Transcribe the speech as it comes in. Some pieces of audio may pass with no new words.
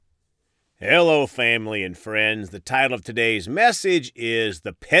Hello, family and friends. The title of today's message is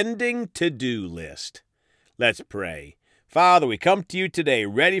The Pending To-Do List. Let's pray. Father, we come to you today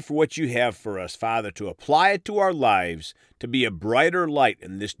ready for what you have for us, Father, to apply it to our lives, to be a brighter light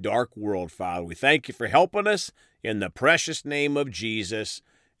in this dark world, Father. We thank you for helping us in the precious name of Jesus.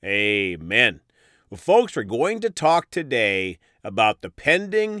 Amen. Well, folks, we're going to talk today about the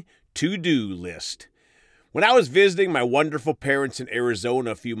pending to-do list. When I was visiting my wonderful parents in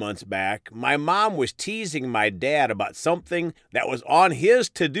Arizona a few months back, my mom was teasing my dad about something that was on his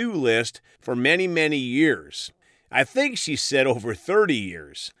to-do list for many, many years. I think she said over 30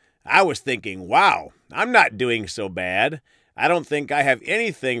 years. I was thinking, wow, I'm not doing so bad. I don't think I have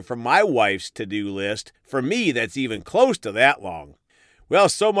anything from my wife's to-do list for me that's even close to that long. Well,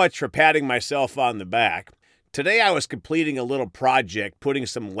 so much for patting myself on the back. Today I was completing a little project, putting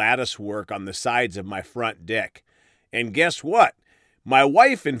some lattice work on the sides of my front deck. And guess what? My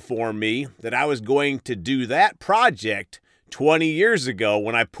wife informed me that I was going to do that project 20 years ago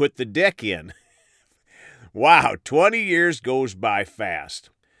when I put the deck in. Wow, 20 years goes by fast.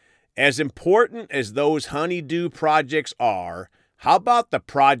 As important as those honeydew projects are, how about the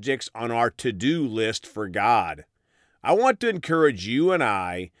projects on our to-do list for God? I want to encourage you and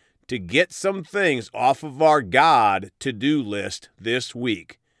I to get some things off of our God to-do list this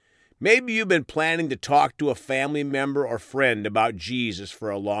week. Maybe you've been planning to talk to a family member or friend about Jesus for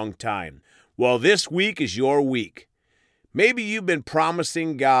a long time. Well, this week is your week. Maybe you've been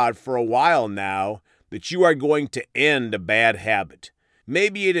promising God for a while now that you are going to end a bad habit.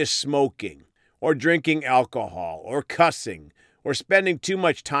 Maybe it is smoking, or drinking alcohol, or cussing, or spending too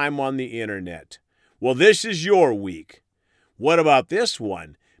much time on the internet. Well, this is your week. What about this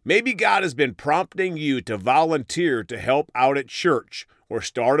one? Maybe God has been prompting you to volunteer to help out at church or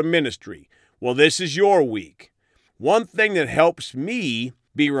start a ministry. Well, this is your week. One thing that helps me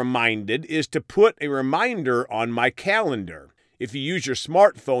be reminded is to put a reminder on my calendar. If you use your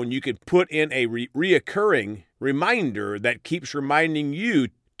smartphone, you could put in a reoccurring reminder that keeps reminding you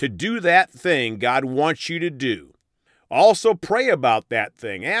to do that thing God wants you to do. Also, pray about that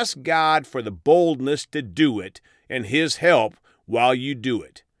thing. Ask God for the boldness to do it and His help while you do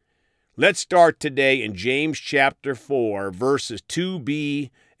it. Let's start today in James chapter 4, verses 2b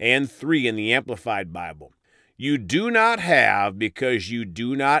and 3 in the Amplified Bible. You do not have because you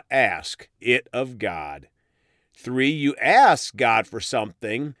do not ask it of God. 3, you ask God for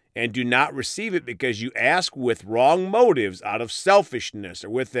something and do not receive it because you ask with wrong motives out of selfishness or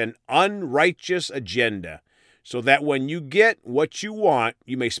with an unrighteous agenda, so that when you get what you want,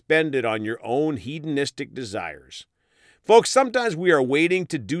 you may spend it on your own hedonistic desires. Folks, sometimes we are waiting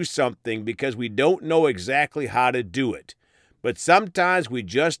to do something because we don't know exactly how to do it. But sometimes we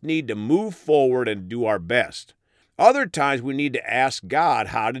just need to move forward and do our best. Other times we need to ask God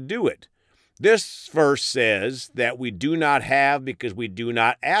how to do it. This verse says that we do not have because we do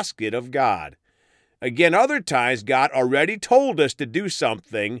not ask it of God. Again, other times God already told us to do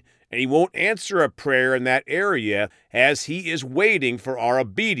something, and He won't answer a prayer in that area as He is waiting for our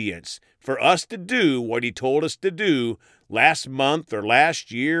obedience, for us to do what He told us to do last month or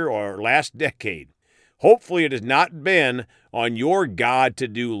last year or last decade. Hopefully it has not been on your God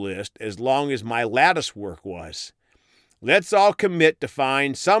to-do list as long as my lattice work was. Let's all commit to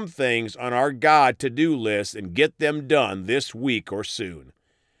find some things on our God to-do list and get them done this week or soon.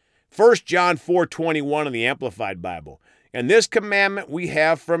 1 John 4:21 in the Amplified Bible. And this commandment we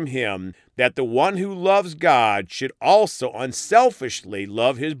have from Him, that the one who loves God should also unselfishly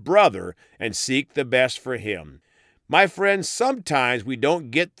love his brother and seek the best for him. My friends, sometimes we don't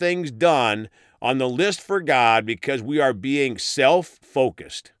get things done on the list for God because we are being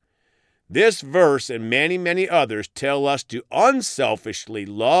self-focused. This verse and many, many others tell us to unselfishly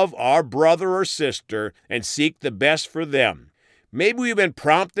love our brother or sister and seek the best for them. Maybe we've been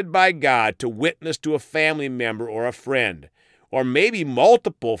prompted by God to witness to a family member or a friend, or maybe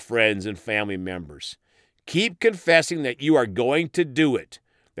multiple friends and family members. Keep confessing that you are going to do it,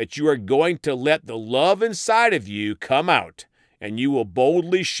 that you are going to let the love inside of you come out, and you will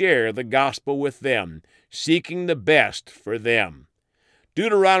boldly share the gospel with them, seeking the best for them.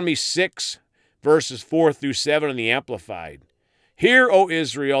 Deuteronomy 6, verses 4 through 7 in the Amplified. Hear, O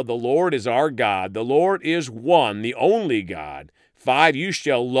Israel, the Lord is our God. The Lord is one, the only God. 5, you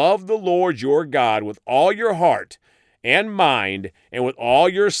shall love the Lord your God with all your heart and mind, and with all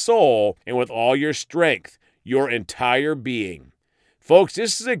your soul, and with all your strength, your entire being. Folks,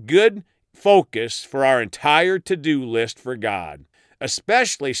 this is a good focus for our entire to-do list for God,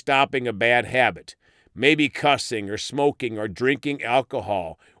 especially stopping a bad habit. Maybe cussing or smoking or drinking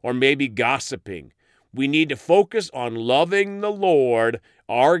alcohol, or maybe gossiping. We need to focus on loving the Lord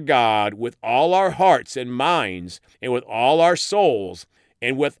our God with all our hearts and minds and with all our souls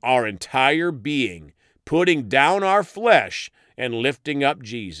and with our entire being, putting down our flesh and lifting up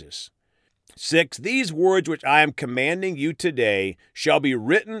Jesus. 6. These words which I am commanding you today shall be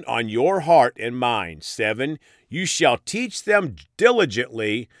written on your heart and mind. 7. You shall teach them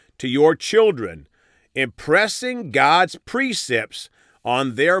diligently to your children, impressing God's precepts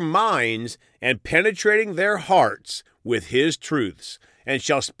on their minds and penetrating their hearts with his truths, and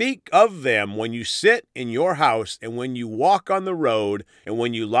shall speak of them when you sit in your house and when you walk on the road and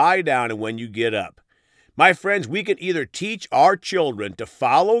when you lie down and when you get up. My friends, we can either teach our children to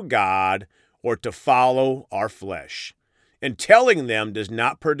follow God or to follow our flesh. And telling them does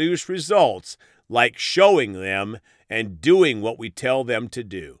not produce results like showing them and doing what we tell them to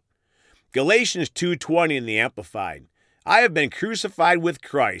do. Galatians 2:20 in the Amplified. I have been crucified with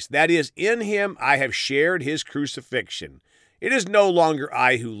Christ. That is, in him I have shared his crucifixion. It is no longer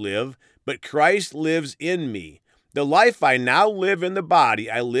I who live, but Christ lives in me. The life I now live in the body,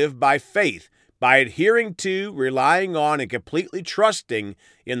 I live by faith, by adhering to, relying on, and completely trusting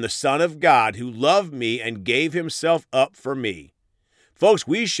in the Son of God who loved me and gave himself up for me. Folks,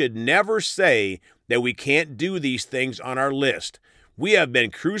 we should never say that we can't do these things on our list. We have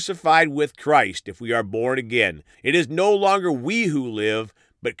been crucified with Christ if we are born again. It is no longer we who live,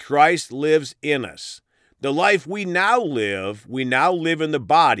 but Christ lives in us. The life we now live in the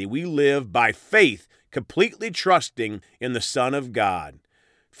body. We live by faith, completely trusting in the Son of God.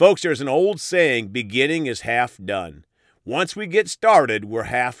 Folks, there's an old saying, beginning is half done. Once we get started, we're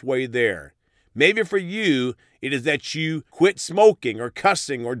halfway there. Maybe for you, it is that you quit smoking or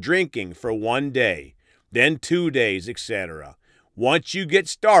cussing or drinking for 1 day, then 2 days, etc. Once you get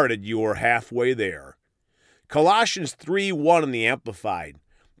started, you are halfway there. Colossians 3:1 in the Amplified.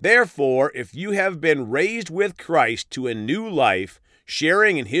 Therefore, if you have been raised with Christ to a new life,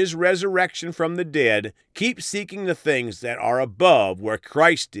 sharing in his resurrection from the dead, keep seeking the things that are above where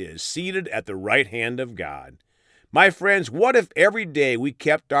Christ is, seated at the right hand of God. My friends, what if every day we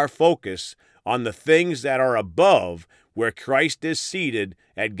kept our focus on the things that are above where Christ is seated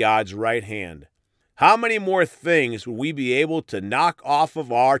at God's right hand? How many more things would we be able to knock off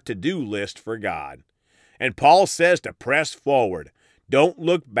of our to-do list for God? And Paul says to press forward. Don't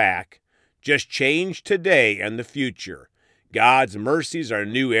look back. Just change today and the future. God's mercies are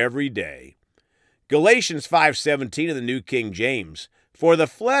new every day. Galatians 5:17 in the New King James. For the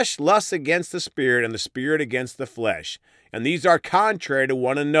flesh lusts against the spirit, and the spirit against the flesh. And these are contrary to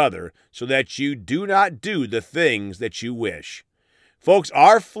one another, so that you do not do the things that you wish. Folks,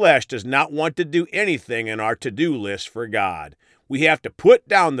 our flesh does not want to do anything in our to-do list for God. We have to put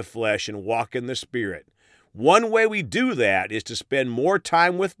down the flesh and walk in the Spirit. One way we do that is to spend more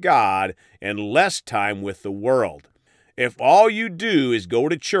time with God and less time with the world. If all you do is go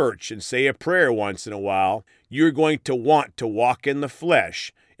to church and say a prayer once in a while, you're going to want to walk in the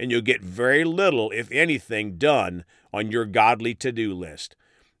flesh, and you'll get very little, if anything, done on your godly to-do list.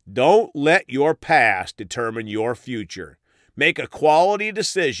 Don't let your past determine your future. Make a quality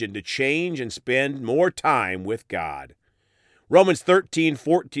decision to change and spend more time with God. Romans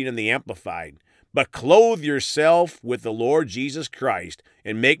 13:14 in the Amplified. But clothe yourself with the Lord Jesus Christ,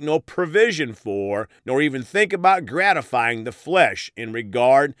 and make no provision for, nor even think about gratifying the flesh in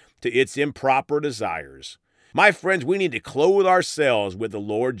regard to its improper desires. My friends, we need to clothe ourselves with the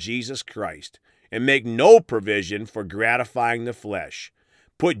Lord Jesus Christ, and make no provision for gratifying the flesh.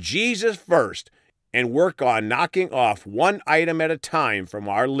 Put Jesus first, and work on knocking off one item at a time from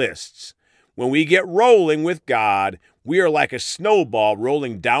our lists. When we get rolling with God, we are like a snowball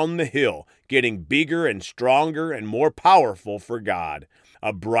rolling down the hill, getting bigger and stronger and more powerful for God,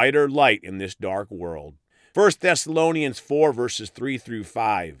 a brighter light in this dark world. 1 Thessalonians 4 verses 3 through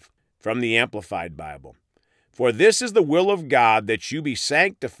 5 from the Amplified Bible. For this is the will of God, that you be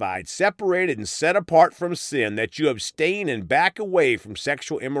sanctified, separated, and set apart from sin, that you abstain and back away from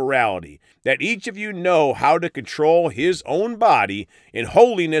sexual immorality, that each of you know how to control his own body in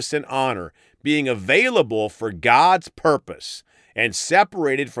holiness and honor, being available for God's purpose, and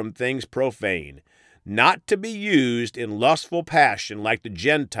separated from things profane, not to be used in lustful passion like the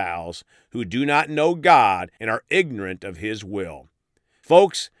Gentiles who do not know God and are ignorant of his will.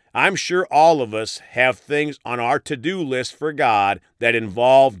 Folks, I'm sure all of us have things on our to-do list for God that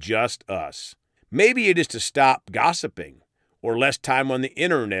involve just us. Maybe it is to stop gossiping, or less time on the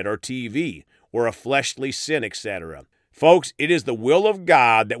internet or TV, or a fleshly sin, etc. Folks, it is the will of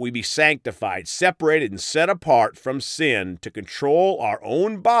God that we be sanctified, separated, and set apart from sin to control our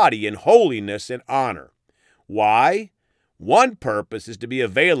own body in holiness and honor. Why? One purpose is to be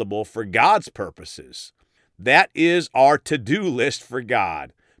available for God's purposes. That is our to-do list for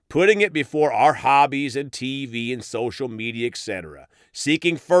God, putting it before our hobbies and TV and social media, etc.,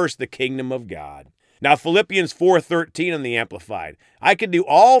 seeking first the kingdom of God. Now, Philippians 4:13 in the Amplified, I can do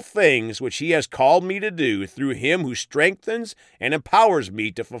all things which he has called me to do through him who strengthens and empowers me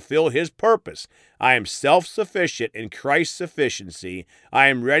to fulfill his purpose. I am self-sufficient in Christ's sufficiency. I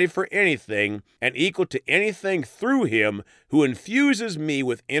am ready for anything and equal to anything through him who infuses me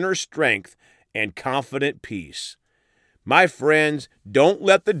with inner strength and confident peace. My friends, don't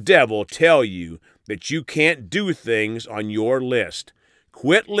let the devil tell you that you can't do things on your list.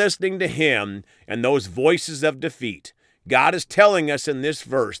 Quit listening to him and those voices of defeat. God is telling us in this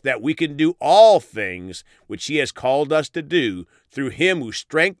verse that we can do all things which he has called us to do through him who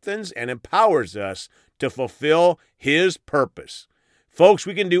strengthens and empowers us to fulfill his purpose. Folks,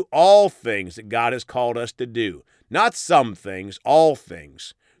 we can do all things that God has called us to do. Not some things, all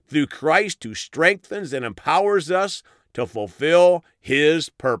things. Through Christ who strengthens and empowers us to fulfill his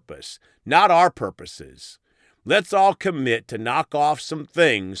purpose, not our purposes. Let's all commit to knock off some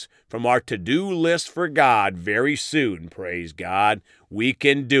things from our to-do list for God very soon, praise God. We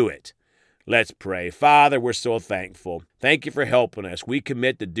can do it. Let's pray. Father, we're so thankful. Thank you for helping us. We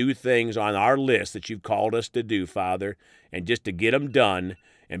commit to do things on our list that you've called us to do, Father, and just to get them done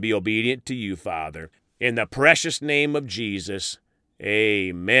and be obedient to you, Father. In the precious name of Jesus,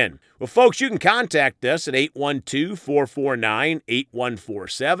 amen. Well, folks, you can contact us at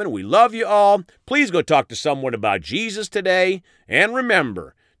 812-449-8147. We love you all. Please go talk to someone about Jesus today. And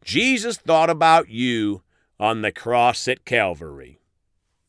remember, Jesus thought about you on the cross at Calvary.